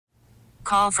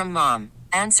Call from mom.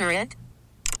 Answer it.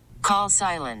 Call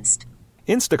silenced.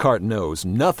 Instacart knows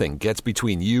nothing gets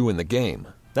between you and the game.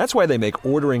 That's why they make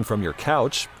ordering from your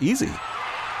couch easy.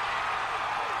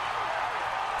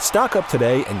 Stock up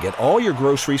today and get all your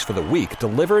groceries for the week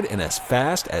delivered in as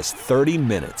fast as 30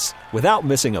 minutes without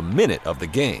missing a minute of the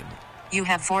game. You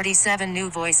have 47 new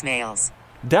voicemails.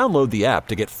 Download the app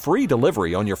to get free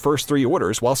delivery on your first 3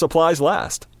 orders while supplies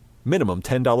last. Minimum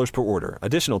 $10 per order.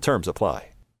 Additional terms apply.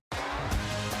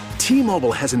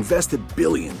 T-Mobile has invested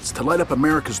billions to light up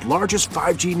America's largest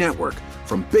 5G network,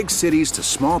 from big cities to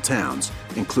small towns,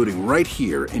 including right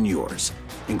here in yours.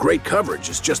 And great coverage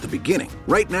is just the beginning.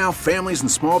 Right now, families and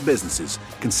small businesses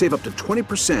can save up to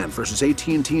 20% versus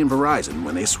AT&T and Verizon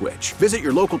when they switch. Visit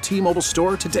your local T-Mobile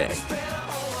store today.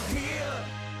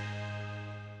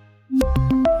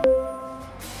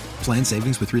 Plan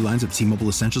savings with 3 lines of T-Mobile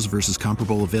Essentials versus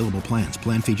comparable available plans.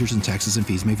 Plan features and taxes and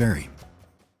fees may vary.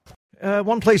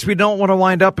 One place we don't want to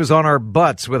wind up is on our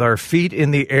butts with our feet in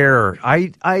the air.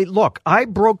 I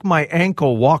broke my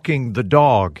ankle walking the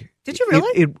dog. Did you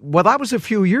really? Well, that was a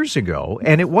few years ago,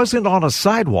 and it wasn't on a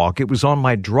sidewalk. It was on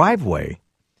my driveway.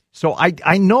 So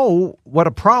I know what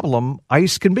a problem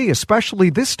ice can be, especially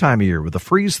this time of year with the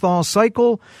freeze-thaw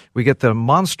cycle. We get the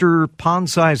monster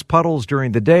pond-sized puddles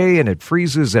during the day, and it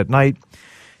freezes at night.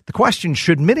 The question,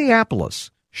 should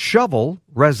Minneapolis shovel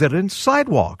residents'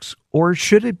 sidewalks, or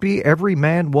should it be every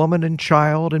man, woman, and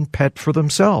child and pet for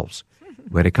themselves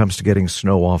when it comes to getting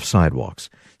snow off sidewalks?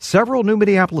 Several new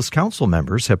Minneapolis council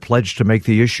members have pledged to make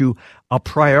the issue a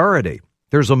priority.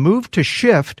 There's a move to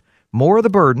shift more of the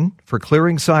burden for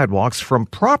clearing sidewalks from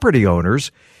property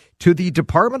owners to the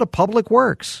Department of Public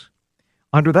Works.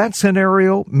 Under that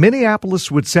scenario, Minneapolis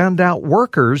would send out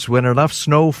workers when enough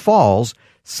snow falls,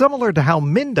 similar to how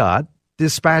MnDOT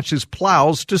dispatches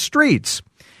plows to streets.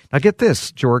 Now get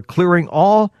this, George, clearing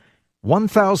all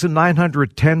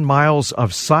 1,910 miles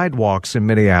of sidewalks in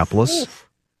Minneapolis,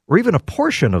 or even a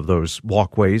portion of those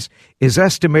walkways, is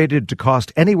estimated to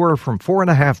cost anywhere from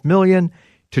 $4.5 million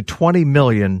to $20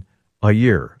 million a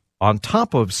year, on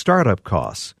top of startup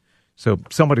costs. So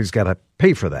somebody's got to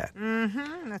pay for that.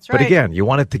 That's right. But again, you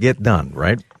want it to get done,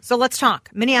 right? So let's talk.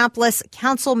 Minneapolis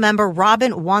Council Member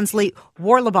Robin Wonsley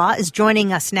Worlobah is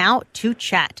joining us now to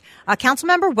chat. Council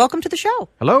Member, welcome to the show.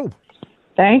 Hello.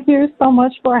 Thank you so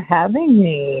much for having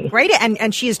me. Great.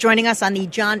 And she is joining us on the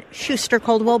John Schuster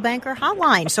Coldwell Banker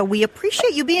Hotline. So we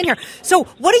appreciate you being here. So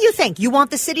what do you think? You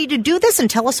want the city to do this, and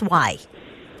tell us why.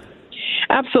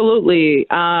 Absolutely.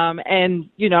 And,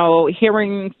 you know,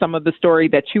 hearing some of the story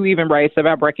that you even raised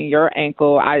about breaking your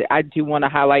ankle, I do want to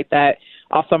highlight that.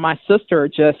 Also, my sister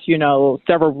just,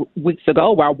 several weeks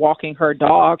ago while walking her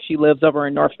dog, she lives over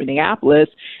in North Minneapolis,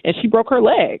 and she broke her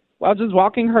leg while just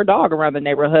walking her dog around the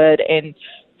neighborhood. And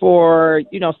for,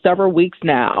 several weeks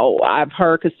now, I've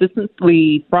heard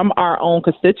consistently from our own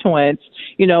constituents,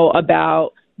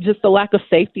 about just the lack of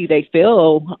safety they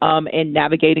feel in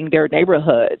navigating their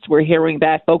neighborhoods. We're hearing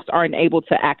that folks aren't able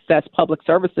to access public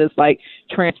services like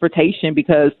transportation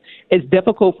because it's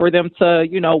difficult for them to,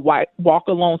 walk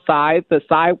alongside the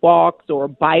sidewalks or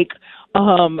bike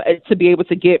to be able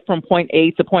to get from point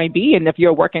A to point B. And if you're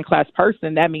a working class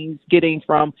person, that means getting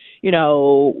from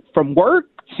work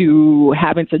to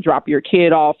having to drop your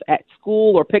kid off at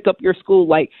school or pick up your school.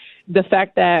 Like, the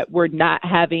fact that we're not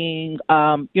having,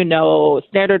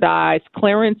 standardized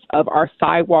clearance of our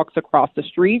sidewalks across the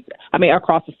streets,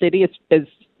 across the city is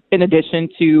in addition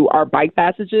to our bike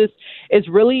passages, is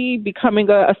really becoming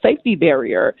a safety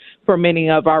barrier for many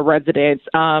of our residents.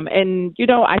 I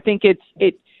think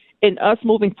it's in us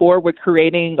moving forward with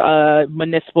creating a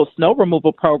municipal snow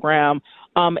removal program.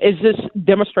 It just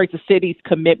demonstrates the city's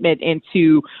commitment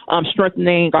into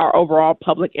strengthening our overall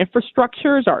public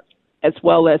infrastructures, as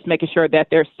well as making sure that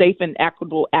there's safe and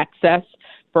equitable access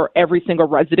for every single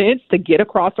resident to get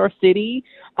across our city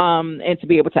and to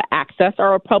be able to access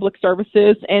our public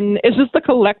services. And it's just a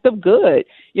collective good.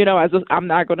 I'm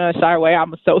not going to shy away.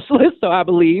 I'm a socialist, so I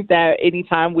believe that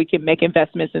anytime we can make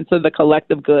investments into the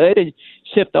collective good and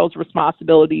shift those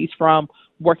responsibilities from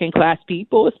working class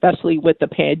people, especially with the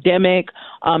pandemic,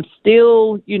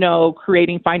 still,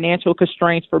 creating financial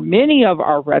constraints for many of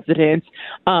our residents.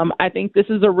 I think this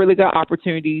is a really good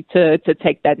opportunity to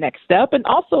take that next step and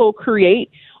also create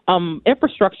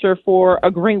infrastructure for a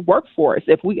green workforce.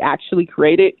 If we actually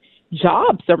created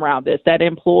jobs around this that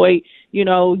employ,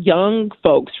 young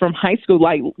folks from high school,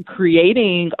 like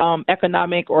creating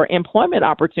economic or employment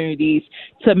opportunities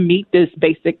to meet this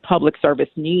basic public service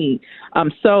need.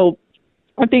 So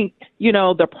I think,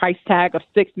 the price tag of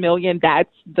 $6 million, that's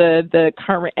the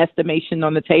current estimation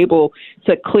on the table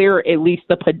to clear at least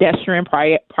the pedestrian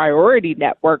priority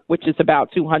network, which is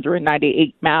about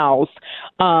 298 miles.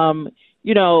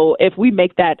 If we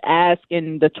make that ask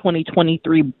in the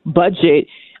 2023 budget,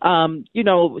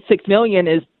 $6 million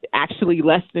is actually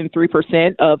less than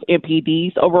 3% of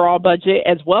MPD's overall budget,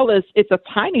 as well as it's a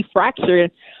tiny fraction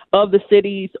of the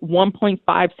city's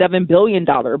 $1.57 billion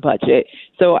budget.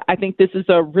 So I think this is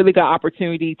a really good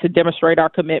opportunity to demonstrate our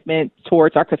commitment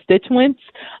towards our constituents,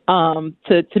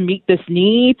 to meet this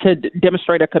need, to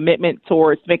demonstrate a commitment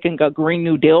towards making a Green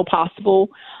New Deal possible.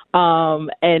 And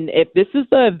if this is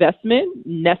the investment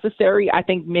necessary, I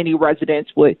think many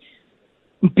residents would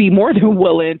be more than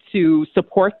willing to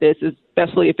support this,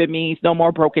 especially if it means no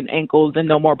more broken ankles and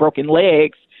no more broken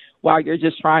legs while you're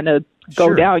just trying to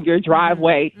go down your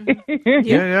driveway.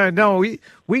 No,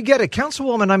 we get it.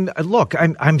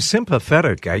 Councilwoman, I'm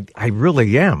sympathetic. I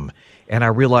really am. And I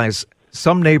realize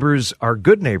some neighbors are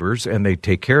good neighbors and they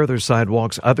take care of their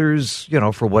sidewalks. Others,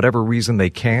 for whatever reason,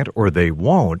 they can't or they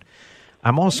won't.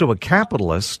 I'm also a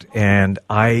capitalist, and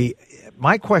my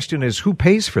question is, who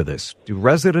pays for this? Do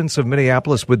residents of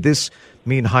Minneapolis, would this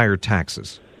mean higher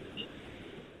taxes?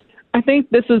 I think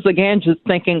this is, again, just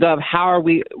thinking of how are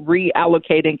we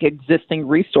reallocating existing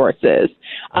resources.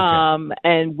 Okay.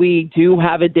 And we do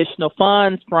have additional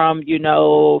funds from,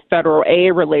 federal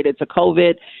aid related to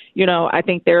COVID. I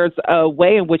think there's a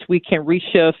way in which we can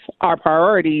reshift our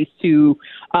priorities to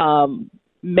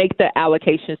make the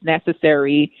allocations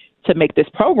necessary to make this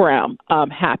program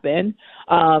happen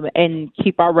and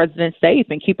keep our residents safe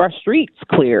and keep our streets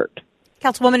cleared.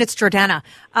 Councilwoman, it's Jordana.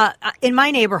 In my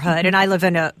neighborhood, and I live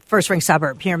in a first-ring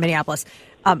suburb here in Minneapolis,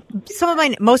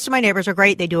 most of my neighbors are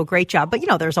great. They do a great job. But,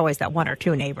 there's always that one or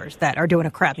two neighbors that are doing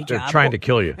a crappy job. They're trying to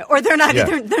kill you. Or they're not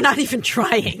they're not even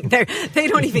trying. They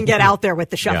don't even get out there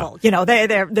with the shovel. Yeah.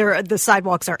 The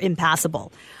sidewalks are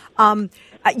impassable.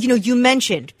 You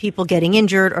mentioned people getting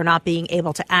injured or not being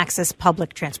able to access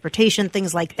public transportation,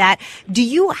 things like that. Do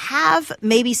you have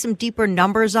maybe some deeper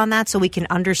numbers on that so we can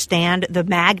understand the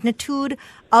magnitude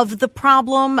of the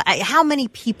problem? How many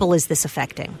people is this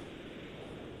affecting?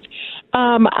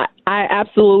 I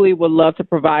absolutely would love to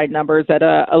provide numbers at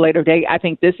a later date. I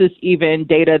think this is even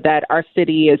data that our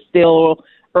city is still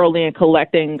early in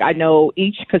collecting. I know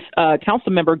each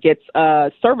council member gets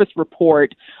a service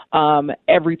report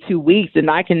every 2 weeks,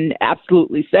 and I can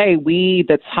absolutely say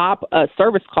the top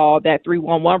service call that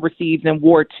 311 receives in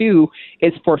Ward 2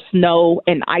 is for snow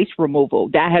and ice removal.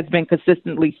 That has been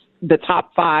consistently the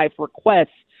top 5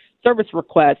 service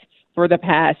requests for the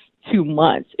past 2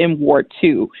 months in Ward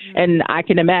 2. And I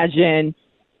can imagine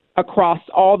across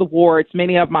all the wards,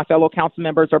 many of my fellow council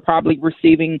members are probably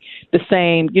receiving the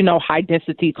same, high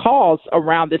density calls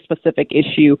around this specific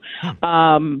issue.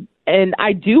 And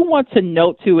I do want to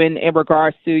note too, in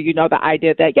regards to, the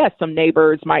idea that, yes, some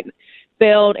neighbors might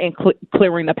fail in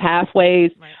clearing the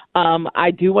pathways. Right.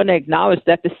 I do want to acknowledge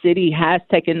that the city has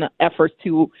taken efforts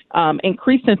to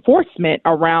increase enforcement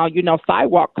around,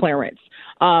 sidewalk clearance.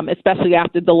 Especially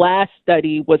after the last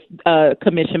study was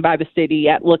commissioned by the city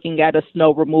at looking at a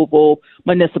snow removal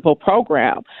municipal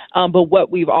program. But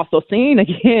what we've also seen,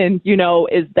 again,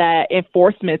 is that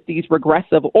enforcement, these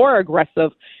regressive or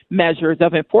aggressive measures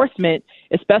of enforcement,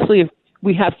 especially if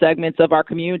we have segments of our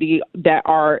community that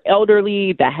are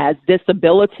elderly, that has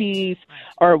disabilities,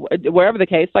 or wherever the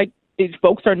case, like these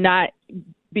folks are not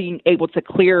being able to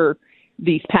clear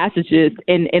these passages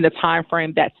in a time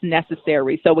frame that's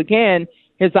necessary. So again,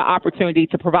 here's the opportunity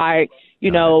to provide,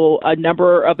 a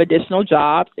number of additional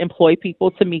jobs, employ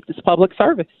people to meet this public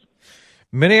service.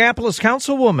 Minneapolis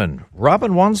Councilwoman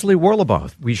Robin Wonsley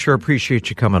Worlobah, we sure appreciate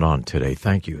you coming on today.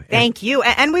 Thank you. Thank you.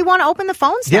 And we want to open the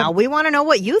phones now. We want to know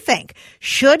what you think.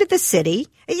 Should the city,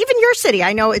 even your city,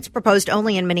 I know it's proposed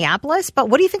only in Minneapolis, but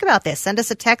what do you think about this? Send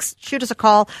us a text, shoot us a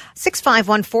call,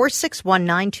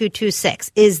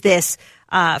 651-461-9226. Is this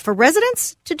for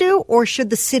residents to do, or should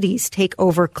the cities take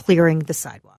over clearing the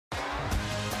sidewalk?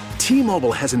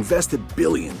 T-Mobile has invested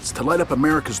billions to light up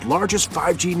America's largest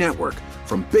 5G network,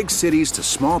 from big cities to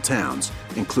small towns,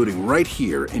 including right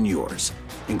here in yours.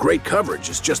 And great coverage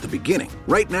is just the beginning.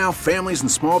 Right now, families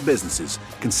and small businesses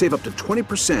can save up to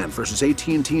 20% versus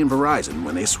AT&T and Verizon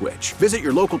when they switch. Visit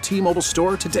your local T-Mobile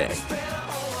store today.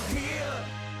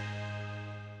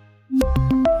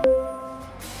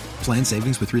 Plan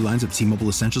savings with 3 lines of T-Mobile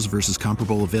Essentials versus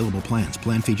comparable available plans.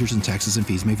 Plan features and taxes and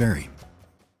fees may vary.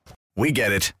 We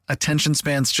get it. Attention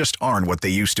spans just aren't what they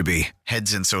used to be.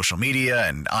 Heads in social media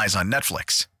and eyes on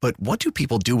Netflix. But what do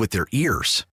people do with their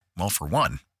ears? Well, for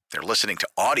one, they're listening to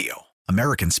audio.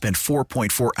 Americans spend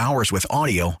 4.4 hours with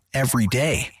audio every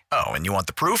day. Oh, and you want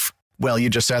the proof? Well, you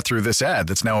just sat through this ad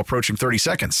that's now approaching 30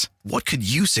 seconds. What could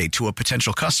you say to a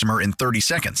potential customer in 30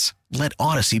 seconds? Let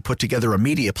Odyssey put together a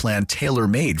media plan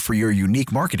tailor-made for your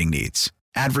unique marketing needs.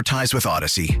 Advertise with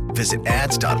Odyssey. Visit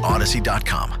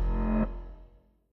ads.odyssey.com.